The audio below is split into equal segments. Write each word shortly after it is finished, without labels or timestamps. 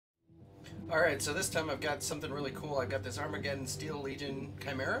Alright, so this time I've got something really cool. I've got this Armageddon Steel Legion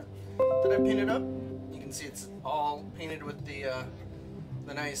Chimera that I painted up. You can see it's all painted with the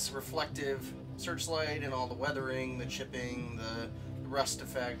nice reflective searchlight and all the weathering, the chipping, the rust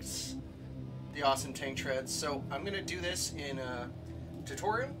effects, the awesome tank treads. So I'm going to do this in a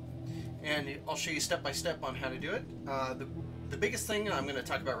tutorial, and I'll show you step by step on how to do it. The biggest thing I'm going to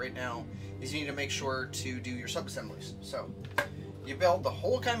talk about right now is you need to make sure to do your sub-assemblies. So you build the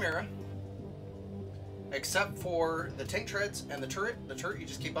whole Chimera, except for the tank treads and the turret. The turret you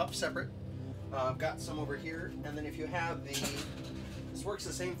just keep up separate. I've got some over here, and then if you have this works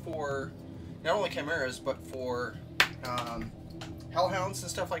the same for not only Chimeras, but for Hellhounds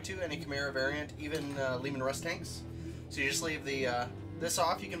and stuff like too, any Chimera variant, even Lehman Russ tanks. So you just leave the this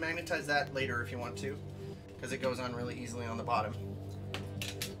off. You can magnetize that later if you want to, because it goes on really easily on the bottom.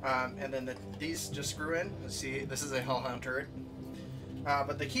 And then these just screw in. Let's see, this is a Hellhound turret.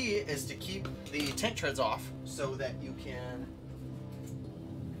 But the key is to keep the tank treads off so that you can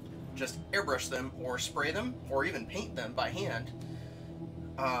just airbrush them or spray them or even paint them by hand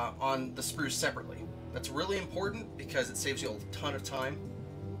on the sprues separately. That's really important because it saves you a ton of time.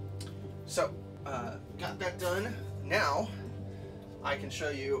 So, got that done. Now, I can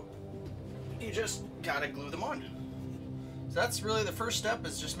show you, you just gotta glue them on. So that's really the first step,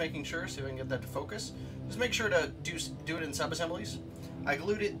 is just making sure, see if I can get that to focus. Just make sure to do it in sub-assemblies. I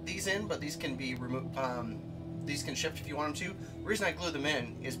glued these in, but these can be removed. These can shift if you want them to. The reason I glue them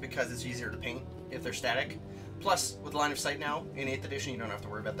in is because it's easier to paint if they're static. Plus, with line of sight now in 8th edition, you don't have to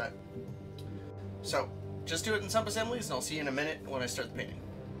worry about that. So, just do it in sub-assemblies, and I'll see you in a minute when I start the painting.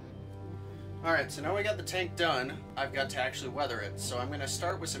 Alright, so now we got the tank done, I've got to actually weather it. So I'm going to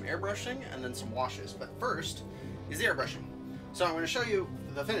start with some airbrushing and then some washes. But first is the airbrushing. So I'm going to show you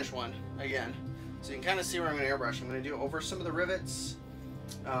the finished one again, so you can kind of see where I'm going to airbrush. I'm going to do over some of the rivets,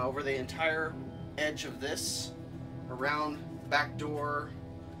 over the entire edge of this, around back door.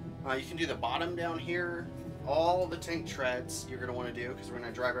 You can do the bottom down here, all the tank treads you're going to want to do, because we're going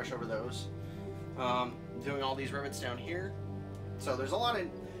to dry brush over those. Doing all these rivets down here. So there's a lot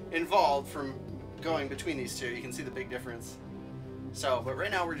involved from going between these two. You can see the big difference. So, but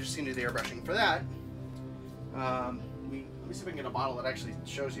right now we're just going to do the airbrushing. For that, let me see if I can get a model that actually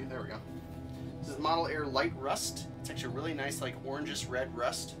shows you. There we go. This is Model Air Light Rust. It's actually really nice, like orangish red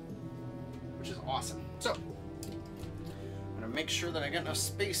rust, which is awesome. So, I'm going to make sure that I got enough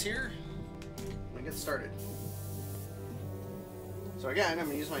space here and get started. So again, I'm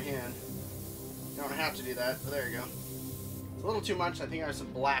going to use my hand. You don't have to do that, but there you go. It's a little too much. I think I have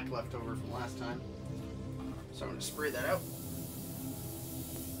some black left over from last time. So I'm going to spray that out.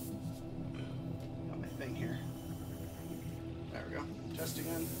 Got my thing here. There we go. Test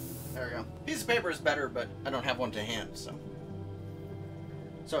again. There we go. Piece of paper is better, but I don't have one to hand, so.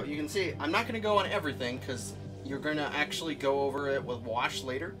 So you can see, I'm not going to go on everything because you're going to actually go over it with wash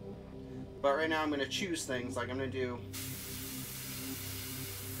later. But right now I'm going to choose things. Like I'm going to do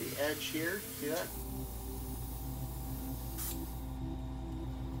the edge here. See that?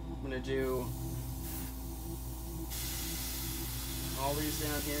 I'm going to do all these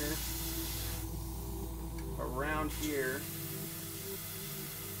down here, around here.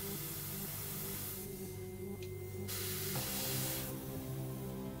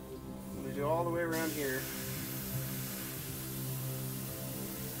 I'm going to do all the way around here.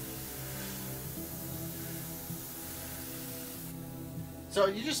 So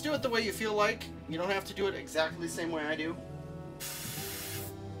you just do it the way you feel like. You don't have to do it exactly the same way I do.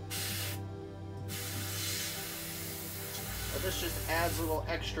 But this just adds a little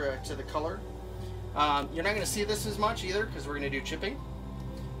extra to the color. You're not going to see this as much either because we're going to do chipping.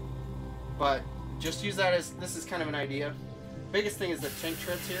 But just use that as, this is kind of an idea. Biggest thing is the tank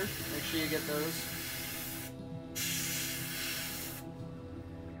treads here. Make sure you get those.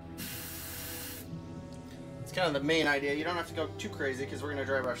 It's kind of the main idea. You don't have to go too crazy because we're going to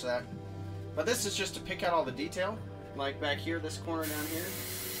dry brush that. But this is just to pick out all the detail. Like back here, this corner down here.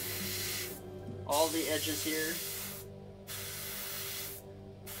 All the edges here.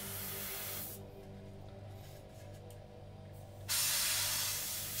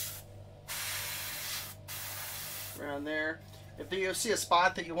 Around there. If you see a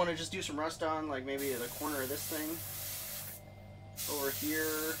spot that you want to just do some rust on, like maybe the corner of this thing, over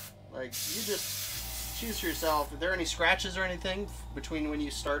here, like you just choose for yourself. If there are any scratches or anything between when you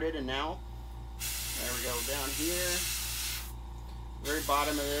started and now, there we go, down here, very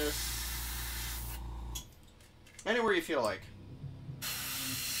bottom of this, anywhere you feel like.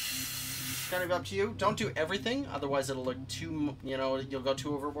 It's kind of up to you. Don't do everything, otherwise it'll look too, you know, you'll go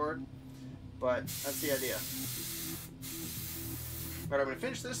too overboard. But that's the idea. But I'm going to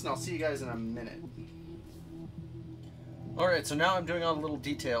finish this and I'll see you guys in a minute. Alright, so now I'm doing all the little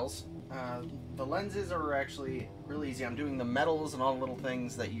details. The lenses are actually really easy. I'm doing the metals and all the little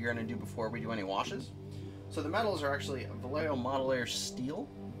things that you're going to do before we do any washes. So the metals are actually Vallejo Model Air steel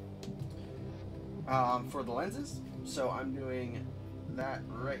for the lenses. So I'm doing that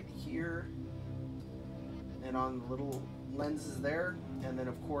right here and on the little lenses there, and then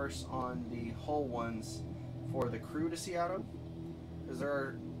of course on the hull ones for the crew to see out of, because there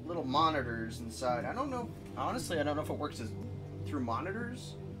are little monitors inside. I don't know, honestly I don't know if it works as through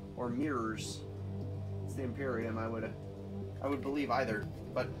monitors or mirrors. It's the Imperium. I would believe either,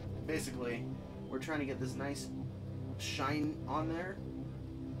 but basically we're trying to get this nice shine on there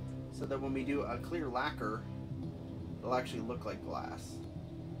so that when we do a clear lacquer it'll actually look like glass.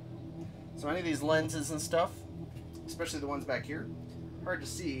 So any of these lenses and stuff, especially the ones back here, hard to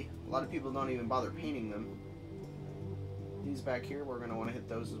see. A lot of people don't even bother painting them. These back here, we're going to want to hit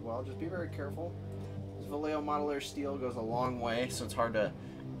those as well. Just be very careful. This Vallejo Model Air steel goes a long way, so it's hard to,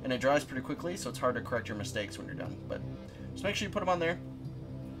 and it dries pretty quickly, so it's hard to correct your mistakes when you're done. But just make sure you put them on there.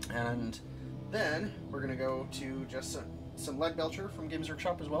 And then we're going to go to just some lead belcher from Games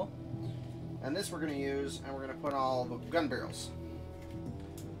Workshop as well. And this we're going to use, and we're going to put all the gun barrels.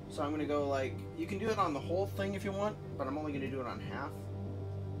 So I'm going to go like, you can do it on the whole thing if you want, but I'm only going to do it on half.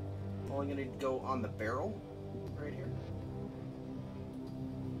 I'm only going to go on the barrel right here.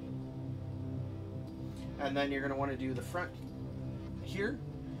 And then you're going to want to do the front here,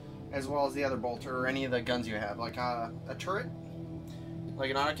 as well as the other bolter or any of the guns you have. Like a turret,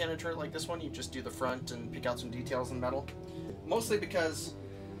 like an autocannon turret like this one, you just do the front and pick out some details in metal. Mostly because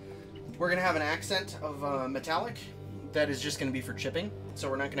we're going to have an accent of metallic that is just going to be for chipping, so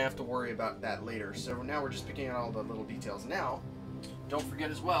we're not going to have to worry about that later. So now we're just picking out all the little details. Now, don't forget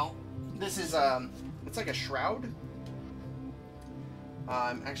as well, this is, it's like a shroud.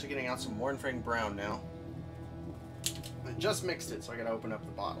 I'm actually getting out some Mournfang Brown now. I just mixed it, so I got to open up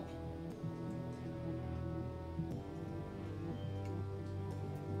the bottle.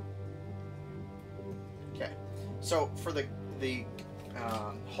 Okay, so for the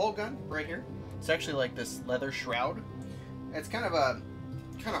hull gun right here, it's actually like this leather shroud. It's kind of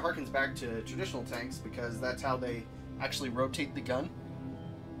harkens back to traditional tanks because that's how they actually rotate the gun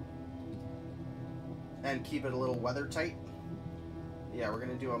and keep it a little weather tight. Yeah, we're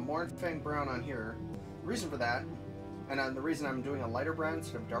gonna do a Mournfang Brown on here. The reason for that, and the reason I'm doing a lighter brown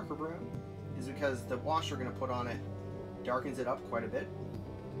instead of darker brown, is because the wash we're gonna put on it darkens it up quite a bit.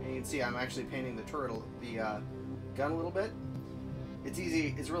 And you can see I'm actually painting the turret, the gun a little bit. It's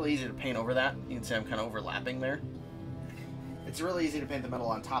easy. It's really easy to paint over that. You can see I'm kind of overlapping there. It's really easy to paint the metal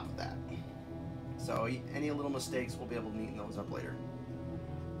on top of that. So any little mistakes, we'll be able to neaten those up later.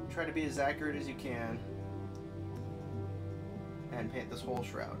 Try to be as accurate as you can and paint this whole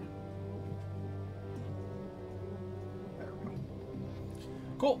shroud. There we go.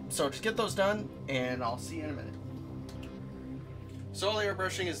 Cool. So just get those done and I'll see you in a minute. So all the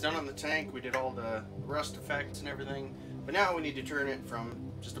airbrushing is done on the tank. We did all the rust effects and everything. But now we need to turn it from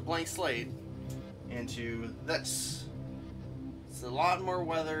just a blank slate into this. It's a lot more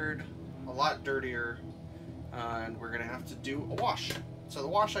weathered, a lot dirtier, and we're going to have to do a wash. So the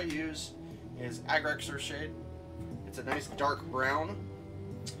wash I use is Agrexer shade. It's a nice dark brown.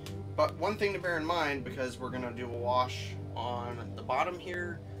 But one thing to bear in mind, because we're going to do a wash on the bottom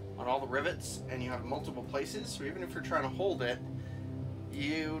here, on all the rivets, and you have multiple places, so even if you're trying to hold it,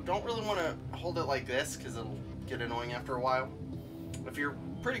 you don't really want to hold it like this because it'll get annoying after a while. If you're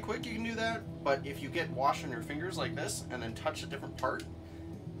pretty quick, you can do that, but if you get wash on your fingers like this and then touch a different part,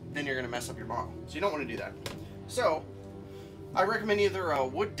 then you're going to mess up your model. So you don't want to do that. So I recommend either a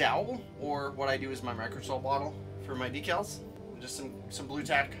wood dowel or what I do is my microsol bottle for my decals. Just some blue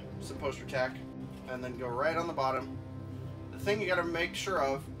tack, some poster tack, and then go right on the bottom. The thing you got to make sure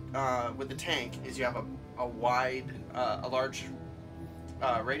of with the tank is you have a large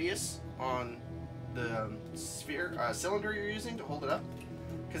radius on the cylinder you're using to hold it up,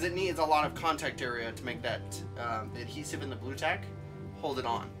 because it needs a lot of contact area to make that the adhesive in the blue tack hold it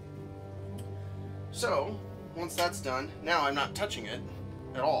on. So once that's done, now I'm not touching it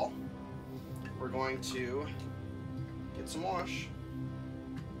at all. We're going to get some wash.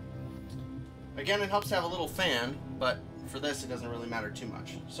 Again, it helps to have a little fan, but for this it doesn't really matter too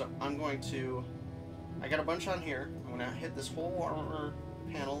much. So I'm going to, I got a bunch on here. I'm going to hit this whole armor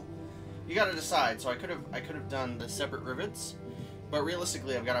panel. You got to decide. So I could have done the separate rivets, but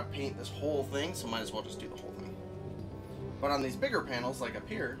realistically I've got to paint this whole thing, so might as well just do the whole thing. But on these bigger panels, like up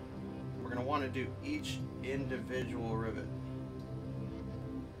here, we're going to want to do each individual rivet.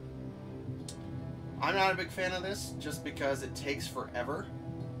 I'm not a big fan of this just because it takes forever,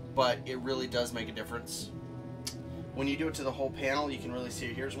 but it really does make a difference. When you do it to the whole panel, you can really see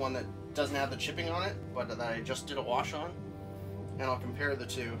it. Here's one that doesn't have the chipping on it, but that I just did a wash on. And I'll compare the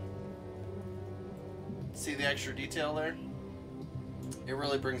two. See the extra detail there? It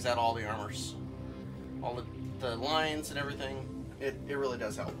really brings out all the armors. All the lines and everything. It really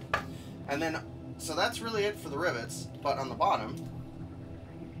does help. And then, so that's really it for the rivets. But on the bottom,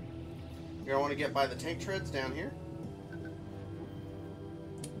 you're going to want to get by the tank treads down here.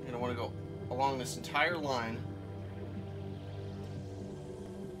 You're going to want to go along this entire line.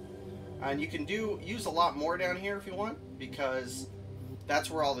 And you can use a lot more down here if you want, because that's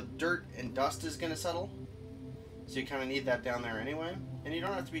where all the dirt and dust is going to settle. So you kind of need that down there anyway. And you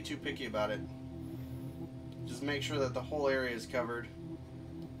don't have to be too picky about it. Just make sure that the whole area is covered.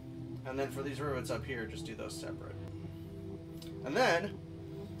 And then for these rivets up here, just do those separate. And then,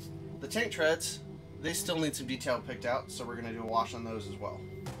 the tank treads, they still need some detail picked out, so we're going to do a wash on those as well.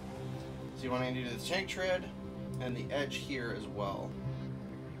 So you want to do the tank tread and the edge here as well.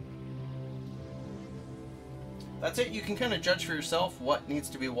 That's it. You can kind of judge for yourself what needs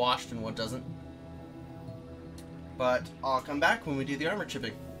to be washed and what doesn't. But I'll come back when we do the armor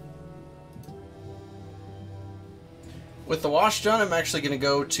chipping. With the wash done, I'm actually going to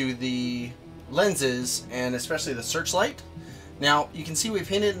go to the lenses and especially the searchlight. Now, you can see we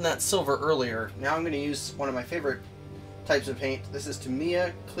painted in that silver earlier. Now I'm going to use one of my favorite types of paint. This is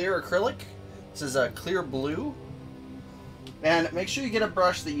Chimera clear acrylic. This is a clear blue. And make sure you get a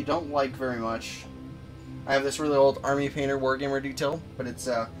brush that you don't like very much. I have this really old Army Painter Wargamer detail, but it's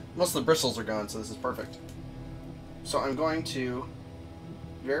most of the bristles are gone, so this is perfect. So I'm going to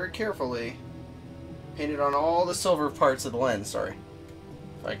very carefully paint it on all the silver parts of the lens. Sorry,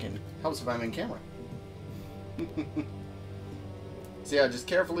 if I can, helps if I'm in camera. So yeah, just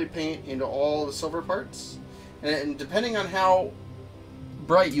carefully paint into all the silver parts, and depending on how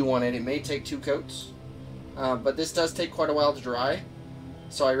bright you want it, it may take 2 coats, but this does take quite a while to dry.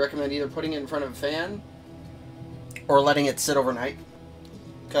 So I recommend either putting it in front of a fan or letting it sit overnight,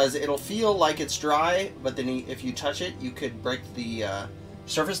 because it'll feel like it's dry, but then if you touch it, you could break the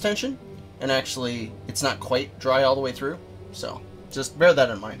surface tension, and actually it's not quite dry all the way through. So just bear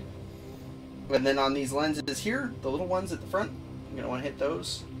that in mind. And then on these lenses here, the little ones at the front, you're going to want to hit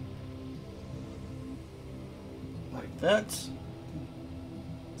those like that.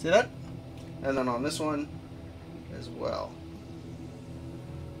 See that? And then on this one as well.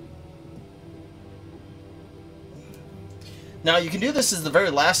 Now you can do this as the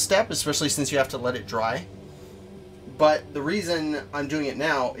very last step, especially since you have to let it dry. But the reason I'm doing it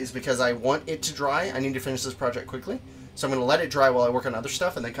now is because I want it to dry. I need to finish this project quickly. So I'm going to let it dry while I work on other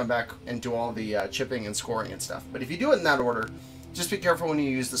stuff and then come back and do all the chipping and scoring and stuff. But if you do it in that order, just be careful when you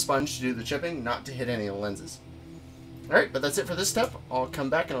use the sponge to do the chipping, not to hit any of the lenses. Alright, but that's it for this step. I'll come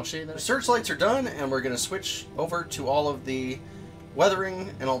back and I'll show you that. The searchlights are done, and we're going to switch over to all of the weathering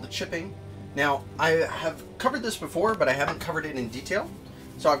and all the chipping. Now, I have covered this before, but I haven't covered it in detail.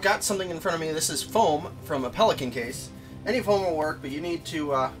 So I've got something in front of me. This is foam from a Pelican case. Any foam will work, but you need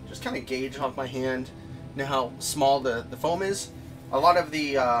to just kind of gauge off my hand, you know how small the foam is. A lot of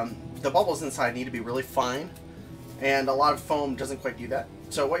the bubbles inside need to be really fine, and a lot of foam doesn't quite do that.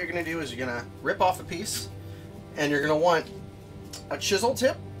 So what you're going to do is you're going to rip off a piece, and you're going to want a chisel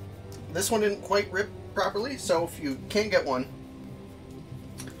tip. This one didn't quite rip properly, so if you can't get one,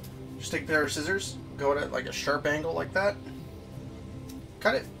 just take a pair of scissors, go at it like a sharp angle like that,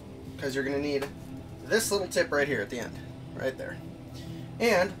 cut it, because you're going to need this little tip right here at the end, right there.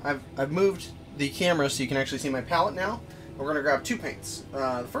 And I've moved the camera so you can actually see my palette now. We're going to grab 2 paints.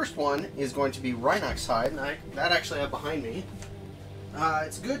 The first one is going to be Rhinox hide, and that actually I have behind me.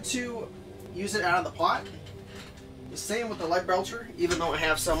 It's good to use it out of the pot. The same with the light belcher, even though I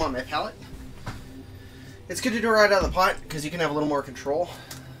have some on my palette. It's good to do it right out of the pot because you can have a little more control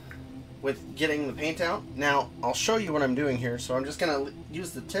with getting the paint out. Now, I'll show you what I'm doing here. So I'm just going to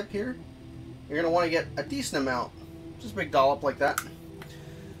use the tip here. You're going to want to get a decent amount, just a big dollop like that.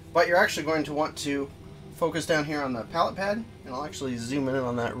 But you're actually going to want to focus down here on the palette pad, and I'll actually zoom in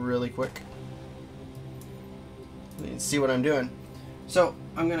on that really quick. You can see what I'm doing. So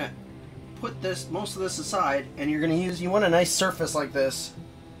I'm going to put most of this aside, and you're going to you want a nice surface like this,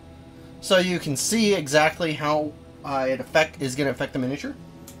 so you can see exactly how it is going to affect the miniature.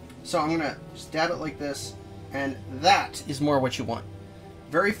 So I'm going to just dab it like this, and that is more what you want.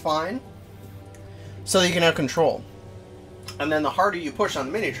 Very fine, so that you can have control. And then the harder you push on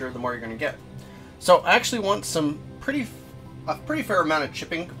the miniature, the more you're going to get. So I actually want a pretty fair amount of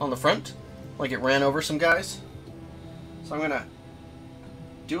chipping on the front, like it ran over some guys. So I'm going to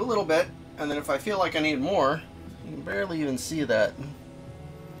do a little bit, And then if I feel like I need more, you can barely even see that.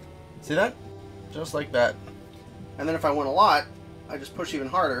 See that? Just like that. And then if I want a lot, I just push even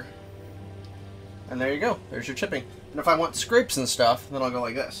harder. And there you go. There's your chipping. And if I want scrapes and stuff, then I'll go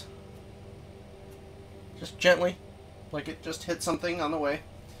like this. Just gently, like it just hit something on the way.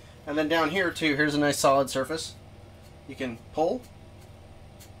 And then down here too, here's a nice solid surface. You can pull,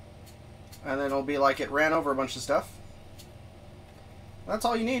 and then it'll be like it ran over a bunch of stuff. That's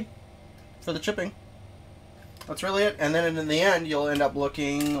all you need for the chipping. That's really it. And then in the end, you'll end up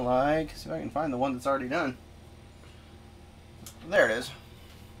looking like, see if I can find the one that's already done. There it is.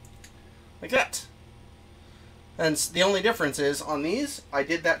 Like that. And the only difference is on these, I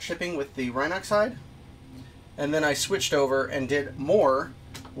did that chipping with the Rhinox side, and then I switched over and did more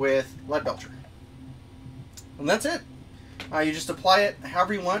with lead belcher. And that's it. You just apply it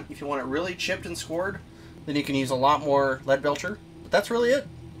however you want. If you want it really chipped and scored, then you can use a lot more lead belcher. But that's really it.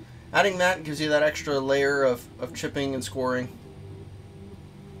 Adding that gives you that extra layer of chipping and scoring.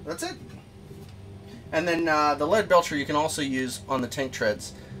 That's it. And then the lead belcher you can also use on the tank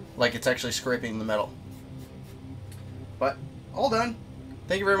treads, like it's actually scraping the metal. But all done.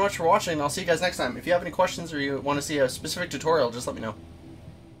 Thank you very much for watching. I'll see you guys next time. If you have any questions or you want to see a specific tutorial, just let me know.